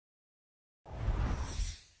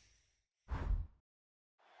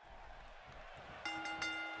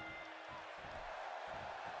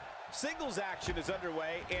Singles action is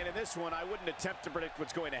underway, and in this one, I wouldn't attempt to predict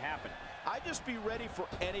what's going to happen. I'd just be ready for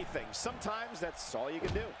anything. Sometimes that's all you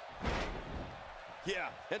can do. Yeah,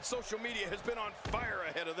 and social media has been on fire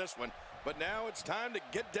ahead of this one. But now it's time to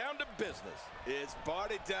get down to business. It's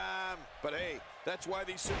party time. But hey, that's why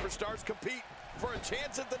these superstars compete, for a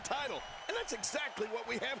chance at the title. And that's exactly what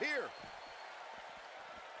we have here.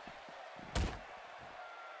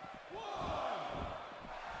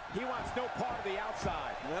 He wants no part of the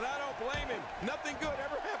outside. And I don't blame him. Nothing good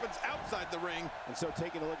ever happens outside the ring. And so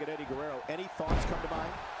taking a look at Eddie Guerrero, any thoughts come to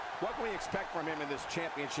mind? What can we expect from him in this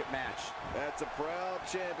championship match? That's a proud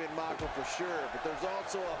champion, Michael, for sure. But there's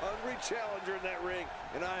also a hungry challenger in that ring.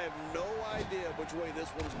 And I have no idea which way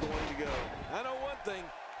this one's going to go. I know one thing.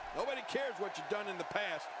 Nobody cares what you've done in the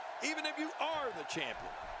past, even if you are the champion.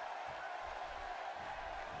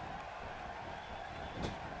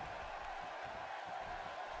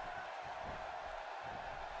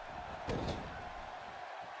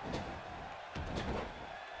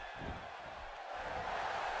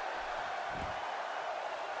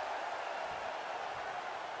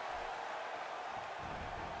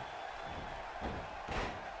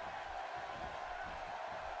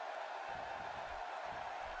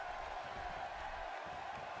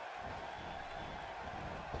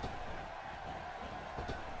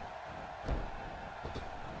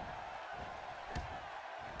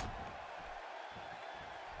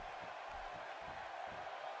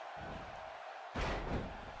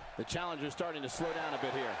 The challenger's starting to slow down a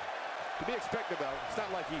bit here. To be expected, though. It's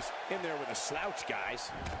not like he's in there with a slouch,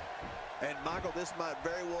 guys. And, Michael, this might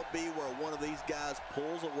very well be where one of these guys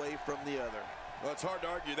pulls away from the other. Well, it's hard to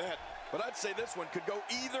argue that, but I'd say this one could go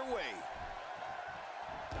either way.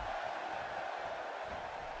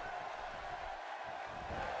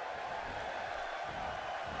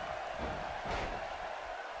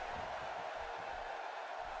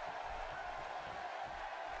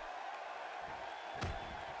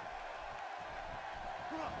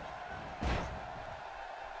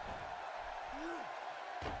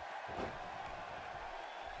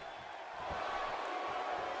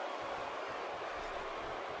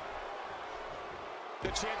 The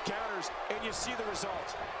champ counters, and you see the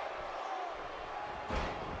result.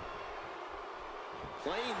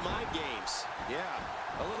 Playing my games. Yeah,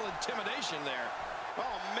 a little intimidation there.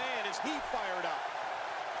 Oh, man, is he fired up.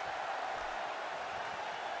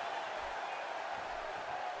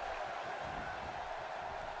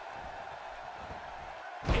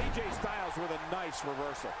 AJ Styles with a nice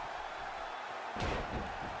reversal.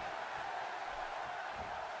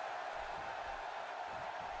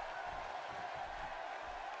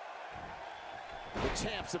 The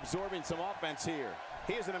champ's absorbing some offense here.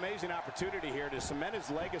 He has an amazing opportunity here to cement his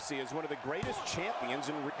legacy as one of the greatest champions,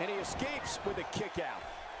 and he escapes with a kick out.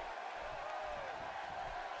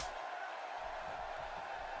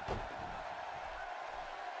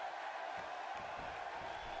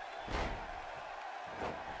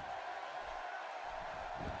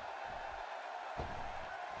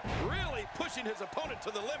 Really pushing his opponent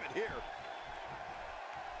to the limit here.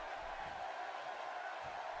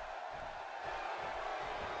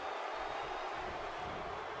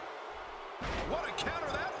 What a counter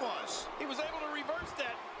that was. He was able to reverse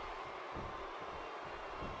that.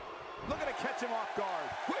 Looking to catch him off guard.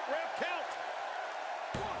 Quick ref count.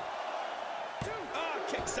 1,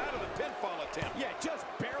 2. Kicks out of the pinfall attempt. Yeah, just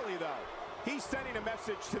barely, though. He's sending a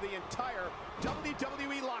message to the entire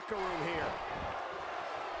WWE locker room here.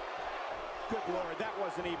 Good Lord, that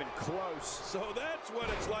wasn't even close. So that's what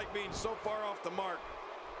it's like being so far off the mark.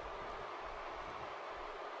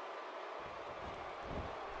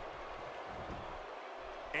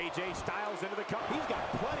 AJ Styles into the cup. He's got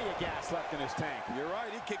plenty of gas left in his tank. You're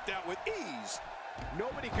right, he kicked out with ease.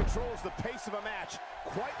 Nobody controls the pace of a match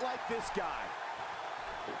quite like this guy.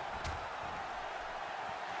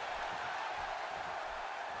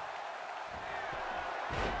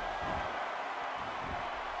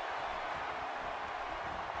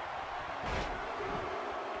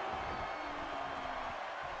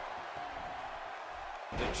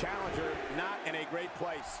 The challenger not in a great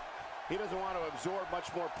place. He doesn't want to absorb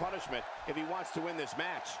much more punishment if he wants to win this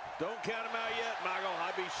match. Don't count him out yet, Michael.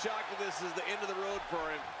 I'd be shocked if this is the end of the road for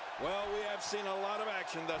him. Well, we have seen a lot of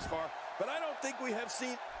action thus far, but I don't think we have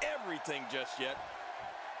seen everything just yet.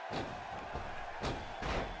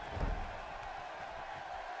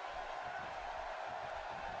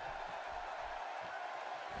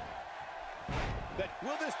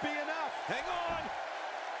 Will this be enough? Hang on.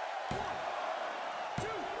 1, 2.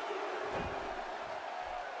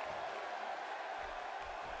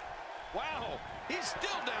 Wow, he's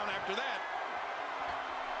still down after that.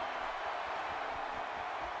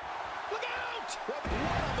 Look out! What a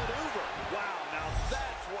maneuver. Wow, now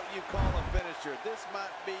that's what you call a finisher. This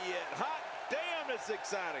might be it. Hot damn, it's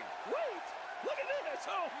exciting. Wait! Look at this!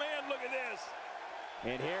 Oh, man, look at this!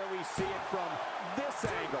 And here we see it from this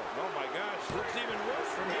angle. Oh, my gosh. Looks even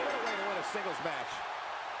worse from here. What a way to win a singles match.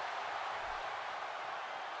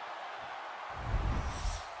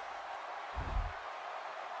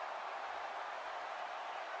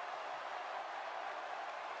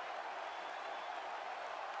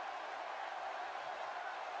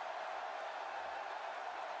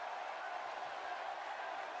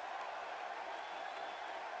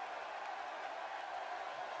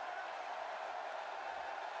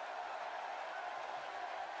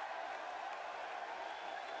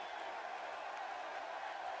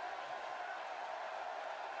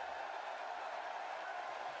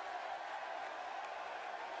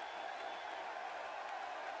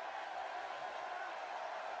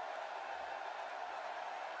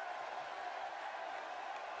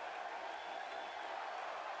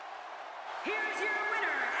 Here's your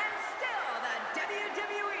winner and still the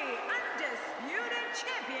WWE Undisputed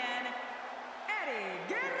Champion, Eddie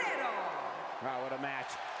Guerrero. Wow, what a match.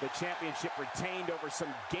 The championship retained over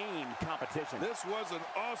some game competition. This was an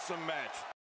awesome match.